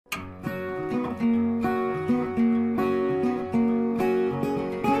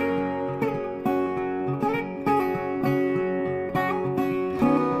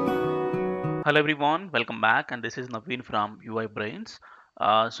Hello everyone, welcome back, and this is Naveen from UiBrains.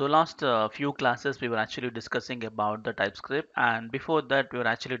 So last few classes we were actually discussing about the TypeScript, and before that we were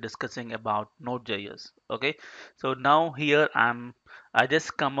actually discussing about Node.js. Okay, so now here I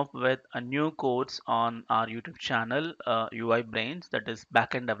just come up with a new course on our YouTube channel, UiBrains, that is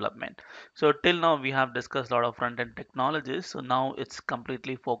backend development. So till now we have discussed a lot of front-end technologies. So now it's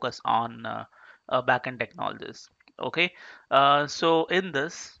completely focused on backend technologies. Okay, so in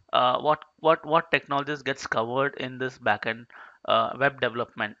this, what technologies gets covered in this backend web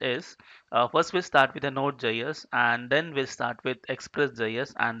development is first we start with the Node.js, and then we start with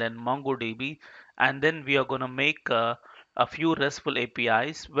Express.js, and then MongoDB, and then we are gonna make a few RESTful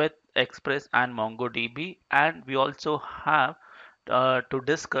APIs with Express and MongoDB, and we also have to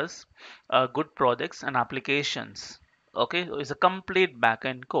discuss good projects and applications. Okay, so it's a complete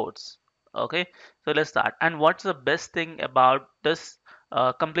backend course. Okay, so let's start. And what's the best thing about this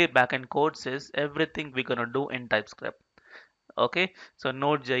complete backend course is everything we're gonna do in TypeScript. Okay, so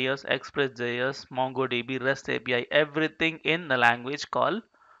Node.js, Express.js, MongoDB, REST API, everything in the language called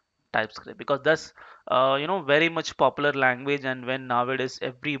TypeScript, because that's very much popular language. And when nowadays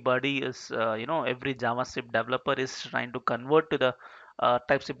everybody is every JavaScript developer is trying to convert to the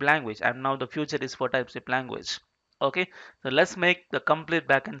TypeScript language, and now the future is for TypeScript language. Okay, so let's make the complete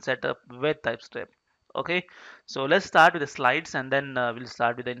backend setup with TypeScript. Okay, so let's start with the slides, and then we'll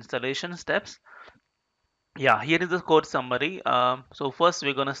start with the installation steps. Yeah, here is the code summary. So first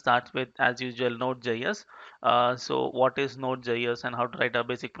we're gonna start with, as usual, Node.js. So what is Node.js and how to write our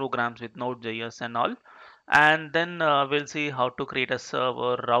basic programs with Node.js and all. And then we'll see how to create a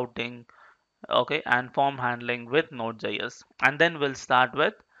server, routing, okay, and form handling with Node.js. And then we'll start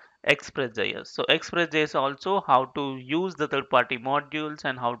with Express.js. So Express.js also how to use the third-party modules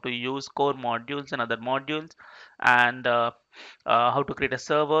and how to use core modules and other modules, and how to create a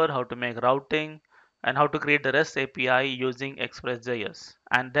server, how to make routing, and how to create the REST API using Express.js.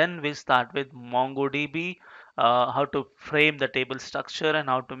 And then we start with MongoDB, how to frame the table structure and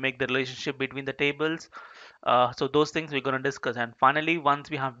how to make the relationship between the tables. So those things we're going to discuss. And finally, once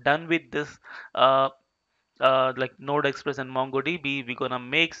we have done with this, uh, like Node Express and MongoDB, we're gonna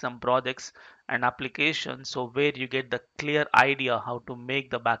make some projects and applications. So where you get the clear idea how to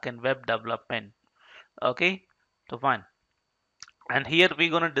make the backend web development. Okay, so fine. And here we're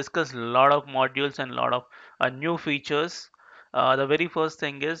going to discuss a lot of modules and a lot of new features. The very first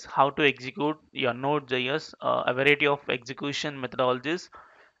thing is how to execute your Node.js, a variety of execution methodologies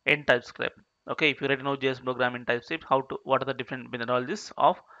in TypeScript. Okay, if you write a Node.js program in TypeScript, what are the different methodologies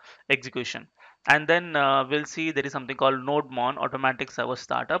of execution? And then we'll see there is something called NodeMon, automatic server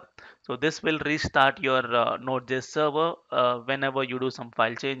startup. So this will restart your Node.js server whenever you do some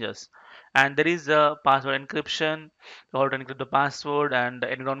file changes. And there is a password encryption, how to encrypt the password, and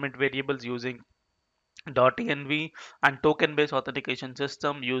environment variables using .env, and token based authentication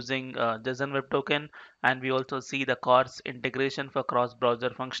system using JSON Web Token. And we also see the CORS integration for cross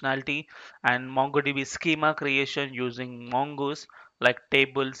browser functionality, and MongoDB schema creation using Mongoose, like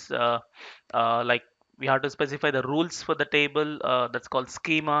tables, like we have to specify the rules for the table, that's called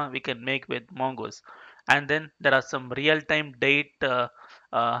schema, we can make with Mongoose. And then there are some real-time date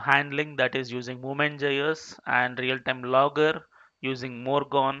handling, that is using Movement.js, and real-time logger using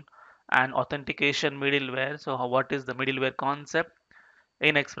Morgon, and authentication middleware. So what is the middleware concept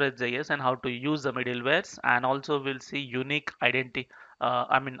in Express.js and how to use the middlewares, and also we'll see unique identity,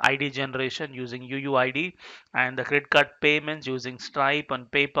 ID generation using UUID, and the credit card payments using Stripe and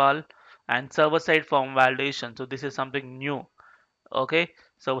PayPal, and server-side form validation. So this is something new. Okay,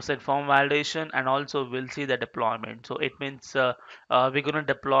 server-side form validation, and also we'll see the deployment. So it means we're going to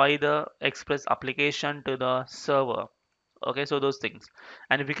deploy the Express application to the server. Okay, so those things.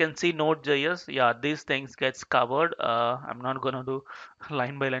 And if you can see Node.js, yeah, these things gets covered. I'm not gonna do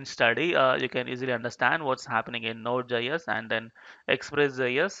line by line study. You can easily understand what's happening in Node.js, and then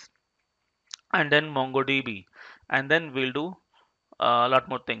Express.js, and then MongoDB, and then we'll do a lot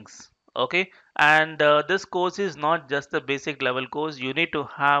more things. Okay, and this course is not just a basic level course. You need to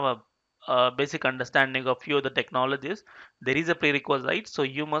have a basic understanding of few of the technologies. There is a prerequisite, so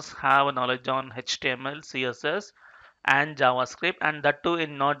you must have a knowledge on HTML, CSS, and JavaScript, and that too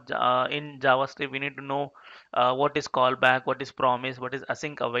in not in JavaScript we need to know what is callback, what is promise, what is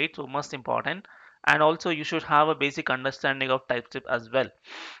async await, so most important. And also you should have a basic understanding of TypeScript as well.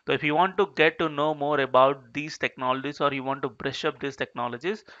 So if you want to get to know more about these technologies, or you want to brush up these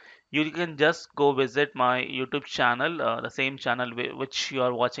technologies, you can just go visit my YouTube channel, the same channel which you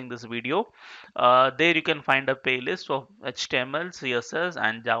are watching this video. There you can find a playlist of HTML, CSS,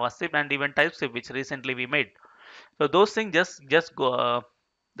 and JavaScript, and even TypeScript, which recently we made. So those things, just go.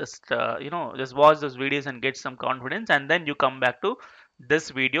 Just just watch those videos and get some confidence, and then you come back to this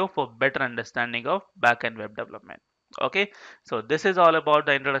video for better understanding of backend web development. Okay, so this is all about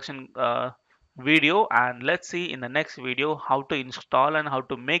the introduction video, and let's see in the next video how to install and how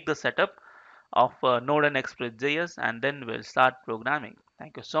to make the setup of Node and Express.js, and then we'll start programming.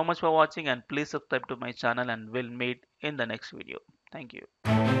 Thank you so much for watching, and please subscribe to my channel, and we'll meet in the next video. Thank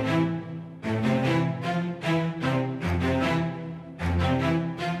you.